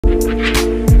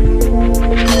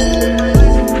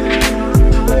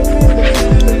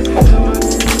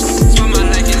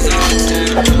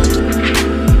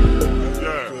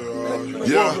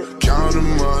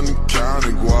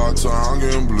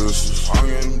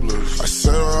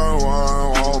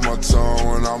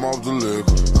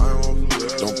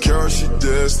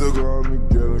still got me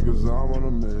getting, cause I'm on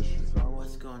a mission.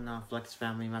 What's going on, Flex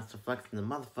family? Master Flex in the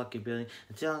motherfucking building.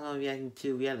 Until I'm gonna be reacting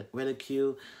to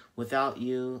Rique, Without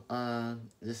You.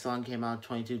 This song came out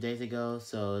 22 days ago,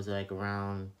 so it's like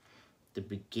around the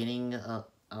beginning of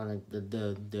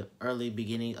the early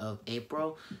beginning of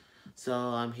April. So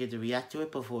I'm here to react to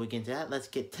it. Before we get into that, let's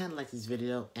get 10 likes this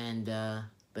video and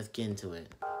let's get into it.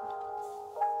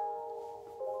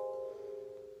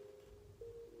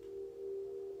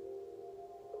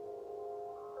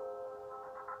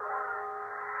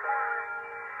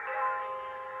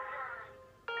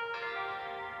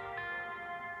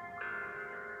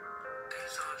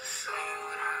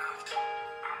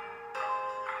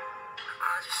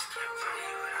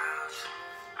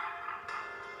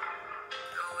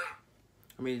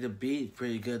 I mean, the beat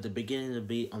pretty good. The beginning of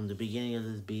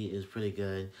this beat is pretty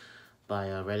good by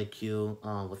Rique,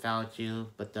 Without You.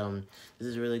 But this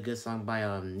is a really good song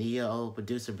by Neo,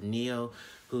 producer Neo,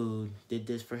 who did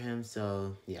this for him.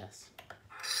 So yes.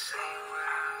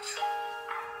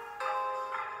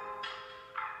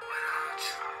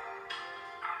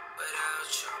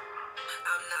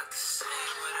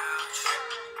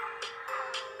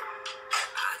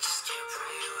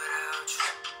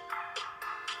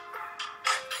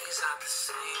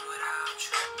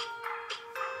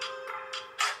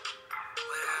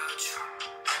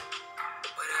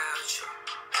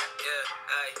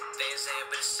 Things ain't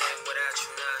been the same without you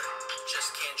now. Just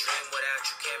can't dream without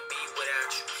you, can't be without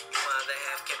you. You my other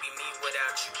half can't be me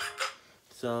without you.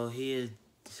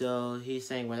 So he's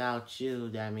saying without you,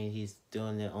 that means he's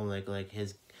doing it on like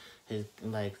his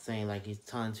like saying like he's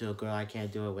telling to a girl, I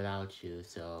can't do it without you.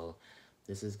 So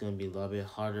this is gonna be a little bit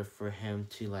harder for him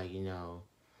to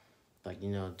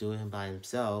do it by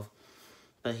himself.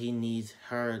 But he needs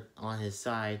her on his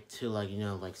side to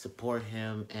support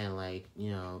him and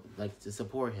to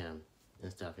support him and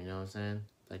stuff, you know what I'm saying?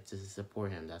 Like to support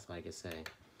him, that's what I can say.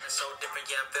 So different,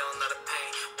 yeah, I'm feeling a lot of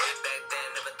pain. Way back then,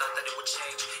 never thought that it would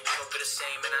change. You don't feel the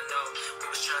same, and I know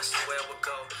we was trying to see where it would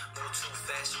go. Move too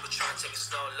fast, you were trying to take it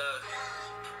slow, look.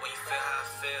 When you feel how I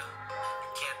feel,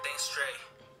 you can't think straight.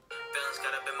 Feelings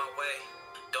got up in my way.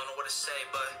 Don't know what to say,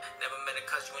 but never meant to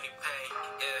cause you any pain.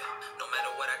 Yeah, no matter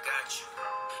what, I got you.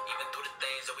 Even through the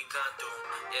things that we gone through.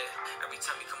 Yeah, every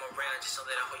time you come around, just so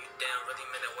that I hold you down. Really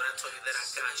meant it when I told you that I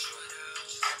got you.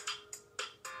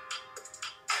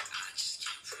 I just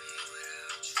can't breathe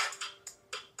without you.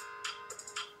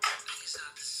 Things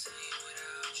aren't the same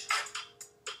without you.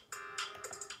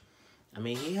 I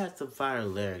mean, he has some fire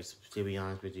lyrics, to be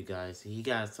honest with you guys. He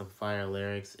got some fire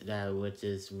lyrics which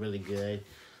is really good.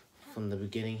 From the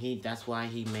beginning, that's why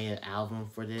he made an album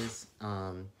for this.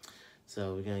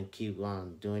 So we're gonna keep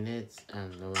on doing it,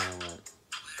 and no matter what.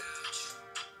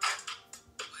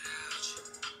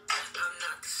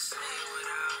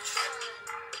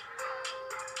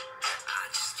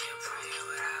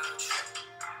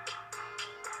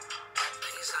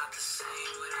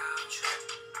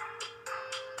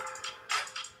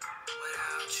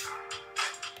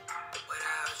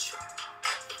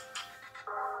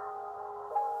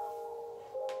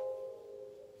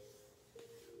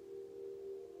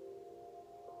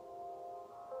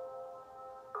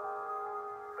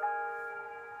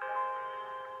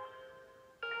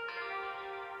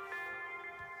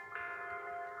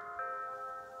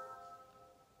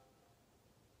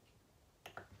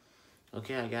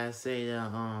 Okay, I gotta say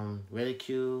that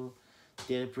Rique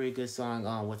did a pretty good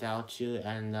song Without You,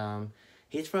 and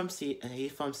he's from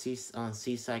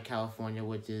Seaside, California,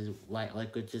 which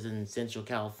is in Central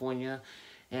California,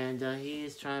 and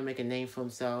he's trying to make a name for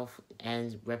himself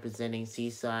and representing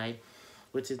Seaside,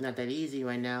 which is not that easy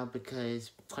right now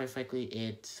because quite frankly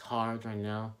it's hard right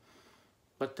now.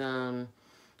 But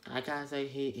I gotta say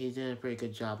he did a pretty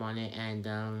good job on it, and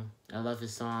I love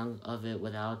his song of it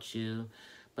Without You.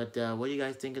 But what do you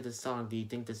guys think of the song? Do you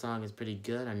think the song is pretty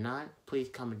good or not? Please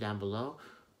comment down below.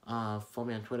 Follow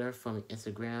me on Twitter, follow me on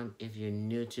Instagram. If you're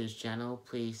new to this channel,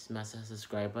 please smash that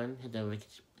subscribe button, hit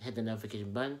the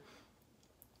notification button,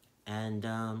 and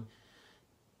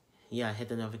yeah, hit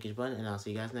the notification button, and I'll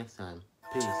see you guys next time.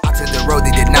 Peace. I took the road,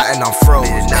 they did not, and I'm froze.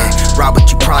 Rob, but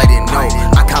you probably didn't know.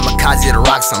 I kamikaze the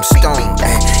rocks, I'm stoned.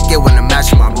 Get one to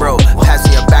match my bro. Pass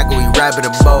me a bag, we rabbit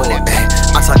a bow.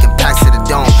 I'm talking packs to the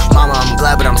dome. Mama, I'm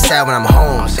glad, but I'm sad when I'm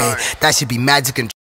home. That should be magic and